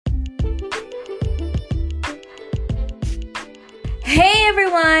Hey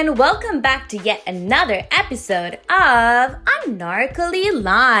everyone, welcome back to yet another episode of Anarkali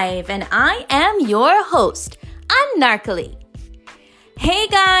Live, and I am your host, Anarkali. Hey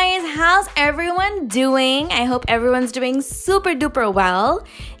guys, how's everyone doing? I hope everyone's doing super duper well.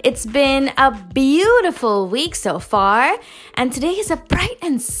 It's been a beautiful week so far, and today is a bright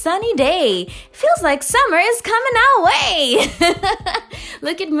and sunny day. Feels like summer is coming our way.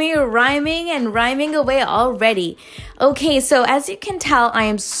 Look at me rhyming away already. Okay, so as you can tell, I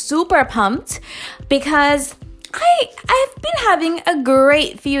am super pumped because I've been having a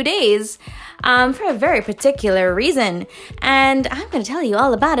great few days. For a very particular reason, and I'm going to tell you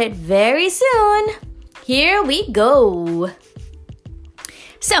all about it very soon. Here we go.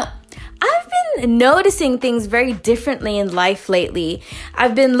 So, I've been noticing things very differently in life lately.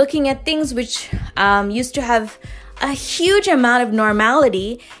 I've been looking at things which used to have a huge amount of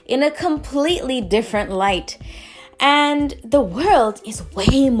normality in a completely different light. And the world is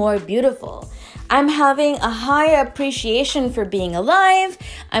way more beautiful. I'm having a higher appreciation for being alive.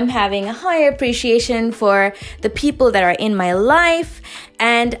 I'm having a higher appreciation for the people that are in my life.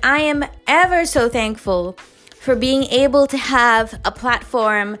 And I am ever so thankful for being able to have a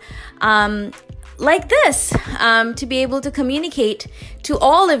platform like this, to be able to communicate to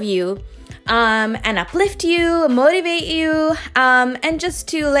all of you and uplift you, motivate you, and just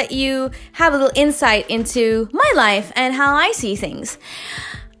to let you have a little insight into my life and how I see things.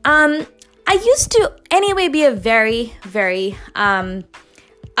 I used to anyway be a very, very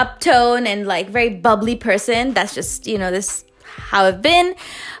uptone and very bubbly person. That's just, this how I've been.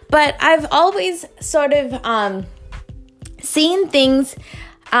 But I've always sort of seen things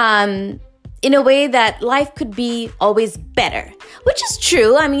in a way that life could be always better, which is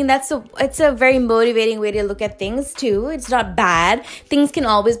true. I mean, it's a very motivating way to look at things too. It's not bad. Things can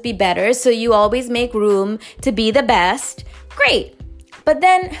always be better. So you always make room to be the best. Great. But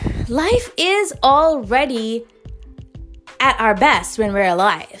then life is already at our best when we're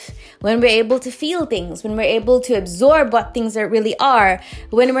alive, when we're able to feel things, when we're able to absorb what things really are,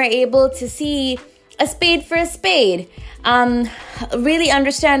 when we're able to see a spade for a spade, really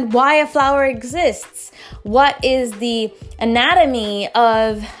understand why a flower exists, what is the anatomy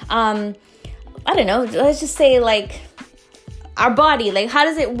of, let's just say our body, how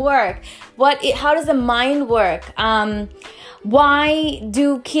does it work? How does the mind work? Why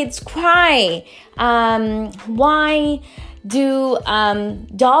do kids cry? Why do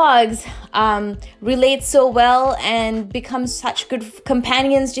dogs relate so well and become such good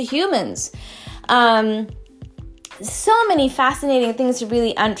companions to humans? So many fascinating things to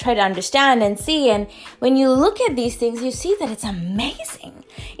really try to understand and see. And when you look at these things, you see that it's amazing.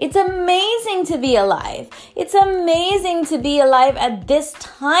 It's amazing to be alive. It's amazing to be alive at this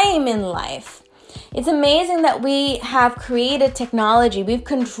time in life. It's amazing that we have created technology. We've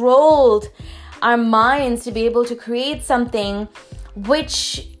controlled our minds to be able to create something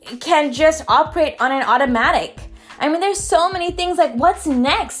which can just operate on an automatic. I mean, there's so many things what's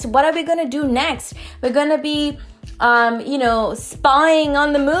next? What are we going to do next? We're going to be, spying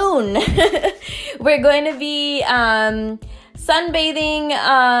on the moon. We're going to be sunbathing,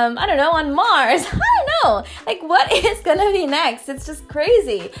 on Mars. I don't know. What is going to be next? It's just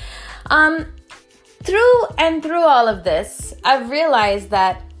crazy. Through all of this, I've realized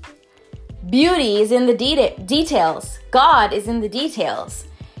that beauty is in the details. God is in the details.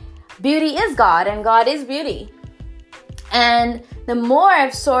 Beauty is God, and God is beauty. And the more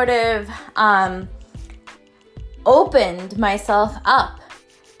I've sort of opened myself up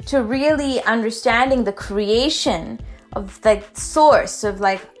to really understanding the creation of the source of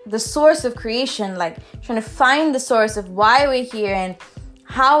creation, trying to find the source of why we're here and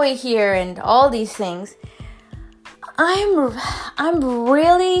how we're here and all these things, I'm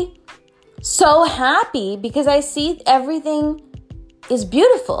really so happy because I see everything is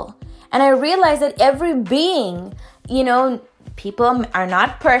beautiful. And I realize that every being, people are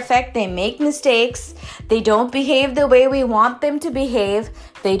not perfect. They make mistakes. They don't behave the way we want them to behave.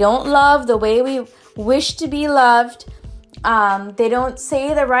 They don't love the way we wish to be loved. They don't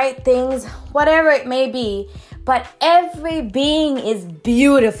say the right things, whatever it may be. But every being is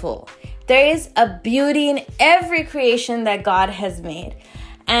beautiful. There is a beauty in every creation that God has made.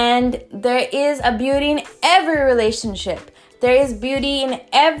 And there is a beauty in every relationship. There is beauty in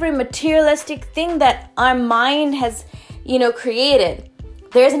every materialistic thing that our mind has, created.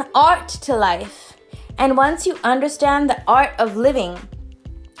 There's an art to life. And once you understand the art of living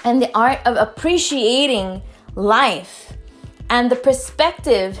and the art of appreciating life and the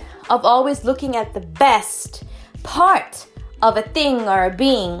perspective of always looking at the best part of a thing or a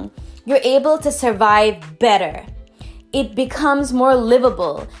being, you're able to survive better. it becomes more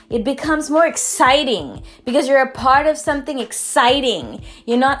livable. It becomes more exciting because you're a part of something exciting.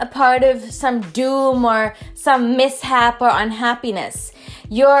 You're not a part of some doom or some mishap or unhappiness.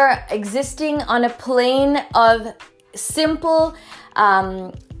 You're existing on a plane of simple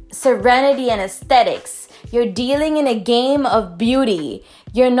serenity and aesthetics. You're dealing in a game of beauty.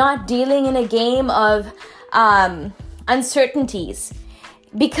 You're not dealing in a game of uncertainties,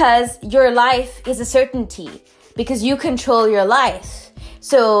 because your life is a certainty, because you control your life.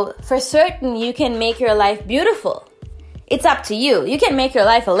 So for certain, you can make your life beautiful. It's up to you. You can make your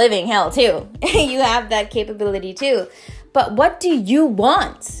life a living hell too. You have that capability too. But what do you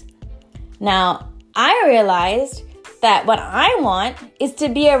want? Now, I realized that what I want is to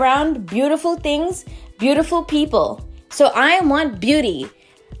be around beautiful things, beautiful people. So I want beauty.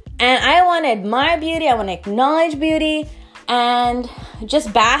 And I want to admire beauty. I want to acknowledge beauty and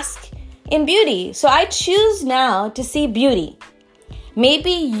just bask in beauty. So I choose now to see beauty.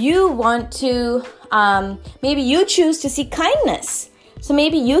 Maybe you want to, maybe you choose to see kindness. So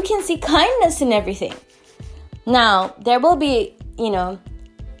maybe you can see kindness in everything. Now, there will be,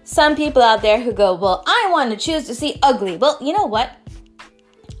 some people out there who go, well, I want to choose to see ugly. Well, you know what?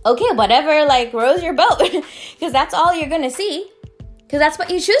 Okay, whatever, rows your boat. Because that's all you're going to see. Because that's what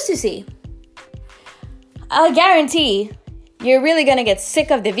you choose to see. I'll guarantee you're really going to get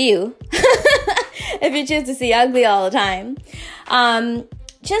sick of the view if you choose to see ugly all the time.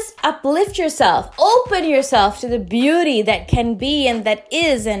 Just uplift yourself. Open yourself to the beauty that can be and that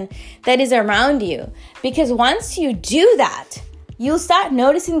is around you. Because once you do that, you'll start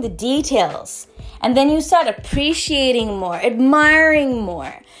noticing the details. And then you start appreciating more, admiring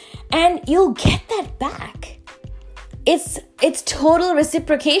more. And you'll get that back. It's total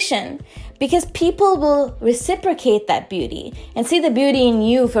reciprocation. Because people will reciprocate that beauty and see the beauty in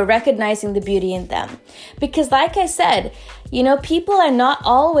you for recognizing the beauty in them. Because like I said, people are not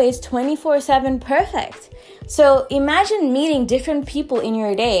always 24/7 perfect. So imagine meeting different people in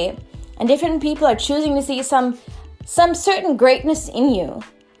your day, and different people are choosing to see some certain greatness in you.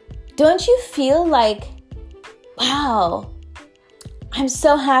 Don't you feel like, wow, I'm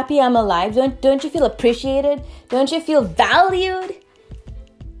so happy I'm alive? Don't you feel appreciated? Don't you feel valued?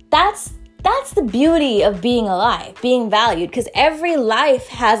 That's the beauty of being alive, being valued, because every life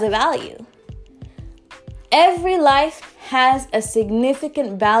has a value. Every life has a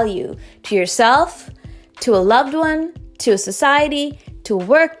significant value to yourself, to a loved one, to a society, to a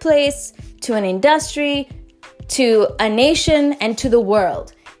workplace, to an industry, to a nation, and to the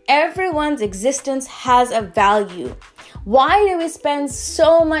world. Everyone's existence has a value. Why do we spend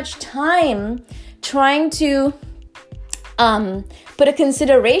so much time trying to put a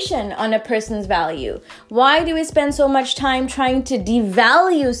consideration on a person's value? Why do we spend so much time trying to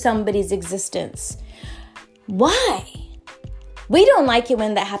devalue somebody's existence? Why? We don't like it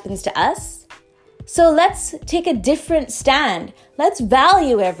when that happens to us. So let's take a different stand. Let's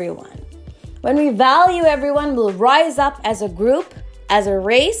value everyone. When we value everyone, we'll rise up as a group, as a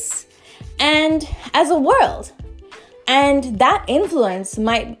race, and as a world. And that influence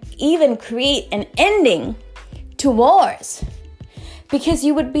might even create an ending to wars. Because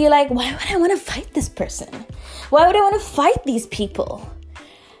you would be like, why would I want to fight this person? Why would I want to fight these people?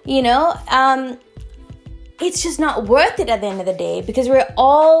 It's just not worth it at the end of the day, because we're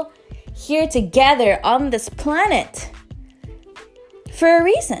all here together on this planet for a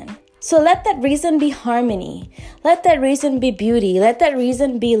reason. So let that reason be harmony. Let that reason be beauty. Let that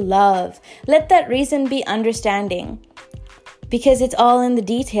reason be love. Let that reason be understanding. Because it's all in the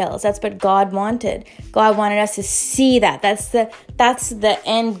details. That's what God wanted. God wanted us to see that. That's the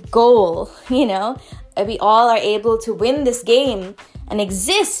end goal, We all are able to win this game and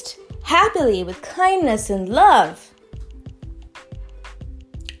exist happily with kindness and love.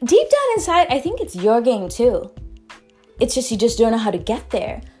 Deep down inside, I think it's your game too. It's just you just don't know how to get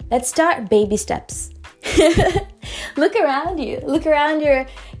there. Let's start baby steps. Look around you. Look around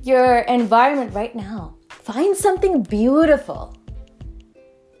your environment right now. Find something beautiful.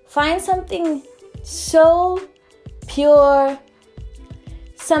 Find something so pure,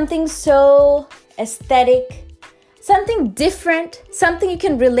 something so aesthetic, something different, something you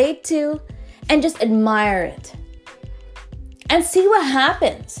can relate to, and just admire it. And see what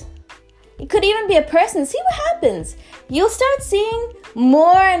happens. It could even be a person. See what happens. You'll start seeing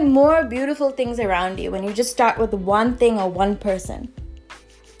more and more beautiful things around you when you just start with one thing or one person.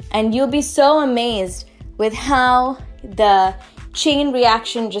 And you'll be so amazed with how the chain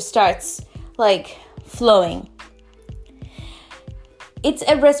reaction just starts flowing. It's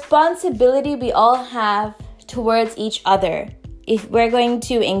a responsibility we all have towards each other. If we're going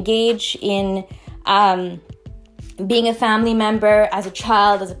to engage in being a family member, as a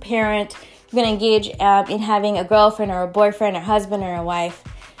child, as a parent, you're going to engage in having a girlfriend or a boyfriend or husband or a wife,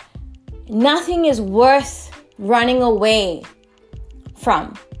 nothing is worth running away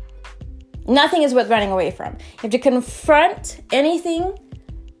from. Nothing is worth running away from. You have to confront anything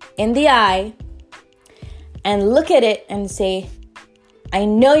in the eye and look at it and say, I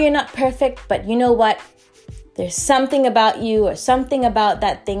know you're not perfect, but you know what? There's something about you or something about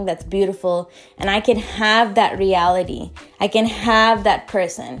that thing that's beautiful, and I can have that reality. I can have that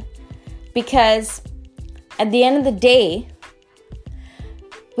person. Because at the end of the day,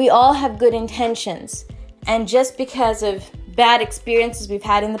 we all have good intentions. And just because of bad experiences we've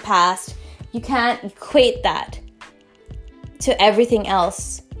had in the past, you can't equate that to everything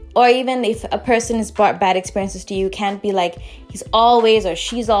else. Or even if a person has brought bad experiences to you, can't be like he's always or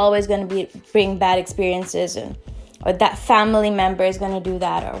she's always going to bring bad experiences, or that family member is going to do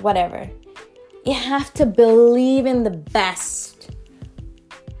that or whatever. You have to believe in the best.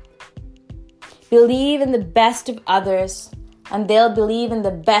 Believe in the best of others, and they'll believe in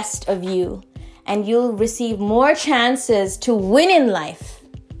the best of you. And you'll receive more chances to win in life.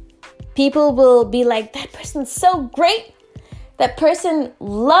 People will be like, that person's so great. That person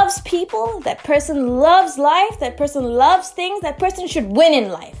loves people. That person loves life. That person loves things. That person should win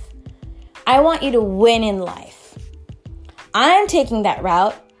in life. I want you to win in life. I'm taking that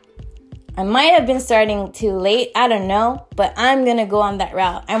route. I might have been starting too late. I don't know. But I'm going to go on that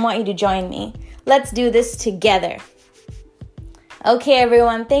route. I want you to join me. Let's do this together. Okay,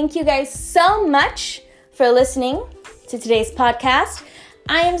 everyone. Thank you guys so much for listening to today's podcast.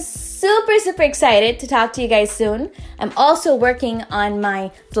 I am super excited to talk to you guys soon. I'm also working on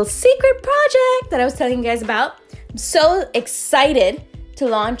my little secret project that I was telling you guys about. I'm so excited to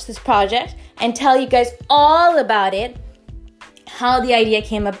launch this project and tell you guys all about it, how the idea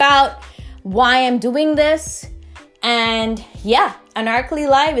came about, why I'm doing this. And yeah, Anarkali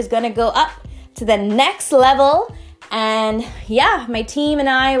Live is going to go up to the next level. And yeah, my team and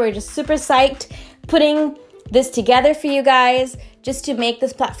I were just super psyched putting this together for you guys, just to make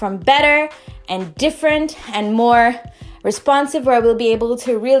this platform better and different and more responsive, where we'll be able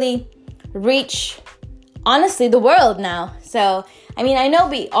to really reach, honestly, the world now. So, I mean, I know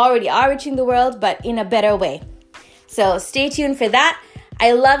we already are reaching the world, but in a better way. So stay tuned for that.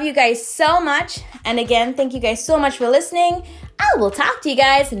 I love you guys so much. And again, thank you guys so much for listening. I will talk to you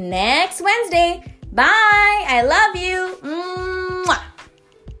guys next Wednesday. Bye. I love you. Mwah.